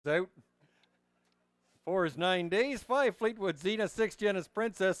out. 4 is 9 Days. 5, Fleetwood Zena. 6, Jenna's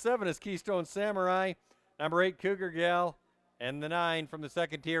Princess. 7 is Keystone Samurai. Number 8, Cougar Gal. And the 9 from the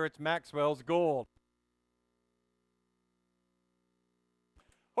second tier, it's Maxwell's Gold.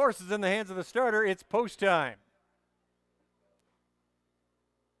 Horses in the hands of the starter. It's post time.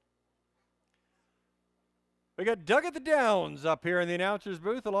 We got Doug at the Downs up here in the announcer's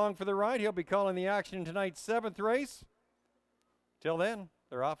booth along for the ride. He'll be calling the action in tonight's 7th race. Till then,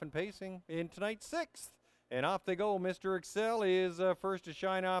 they're off and pacing in tonight's 6th. And off they go. Mr. Excel is first to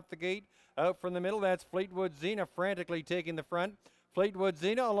shine off the gate. Out from the middle, that's Fleetwood Zena frantically taking the front. Fleetwood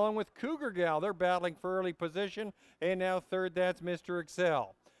Zena along with Cougar Gal. They're battling for early position. And now third, that's Mr.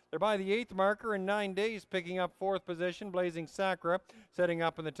 Excel. They're by the 8th marker in 9 Days, picking up 4th position. Blazing Sacra setting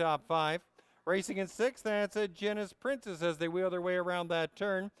up in the top 5. Racing in 6th, that's Jenna's Princess as they wheel their way around that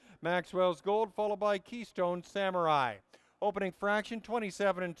turn. Maxwell's Gold, followed by Keystone Samurai. Opening fraction,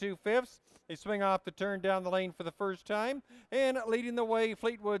 27 2/5. They swing off the turn down the lane for the first time. And leading the way,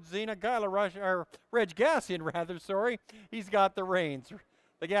 Fleetwood Zena, Reg Gassian rather, sorry. He's got the reins.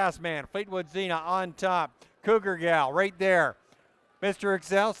 The gas man, Fleetwood Zena on top. Cougar Gal right there. Mr.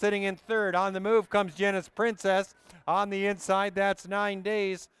 Excel sitting in third. On the move comes Jenna's Princess. On the inside, that's 9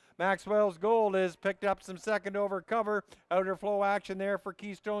 Days. Maxwell's Gold has picked up some second over cover. Outer flow action there for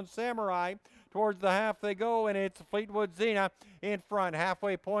Keystone Samurai. Towards the half they go, and it's Fleetwood Zena in front.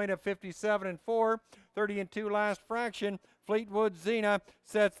 Halfway point of 57 4. 30 2 last fraction. Fleetwood Zena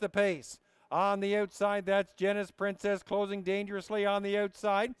sets the pace. On the outside, that's Jenna's Princess closing dangerously on the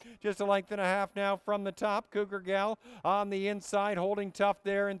outside. Just a length and a half now from the top. Cougar Gal on the inside, holding tough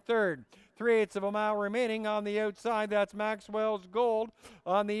there in third. 3/8 of a mile remaining on the outside. That's Maxwell's Gold.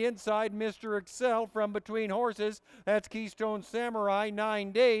 On the inside, Mr. Excel from between horses. That's Keystone Samurai,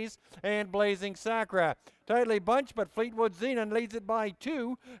 9 Days, and Blazing Sacra. Tightly bunched, but Fleetwood Zena leads it by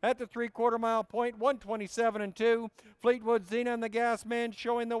 2 at the 3/4 mile point, 1:27 2. Fleetwood Zena and the gas man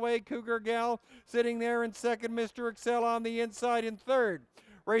showing the way. Cougar Gal sitting there in second. Mr. Excel on the inside in third.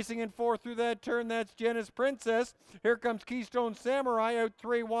 Racing in 4th through that turn, that's Jenna's Princess. Here comes Keystone Samurai out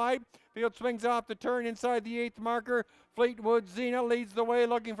 3 wide. Field swings off the turn inside the 8th marker. Fleetwood Zena leads the way,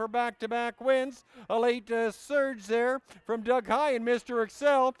 looking for back-to-back wins. A late surge there from Doug High and Mr.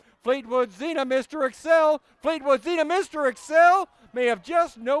 Excel. Fleetwood Zena, Mr. Excel. Fleetwood Zena, Mr. Excel may have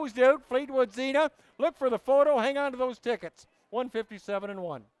just nosed out Fleetwood Zena. Look for the photo. Hang on to those tickets. 157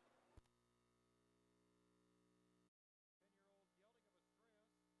 1.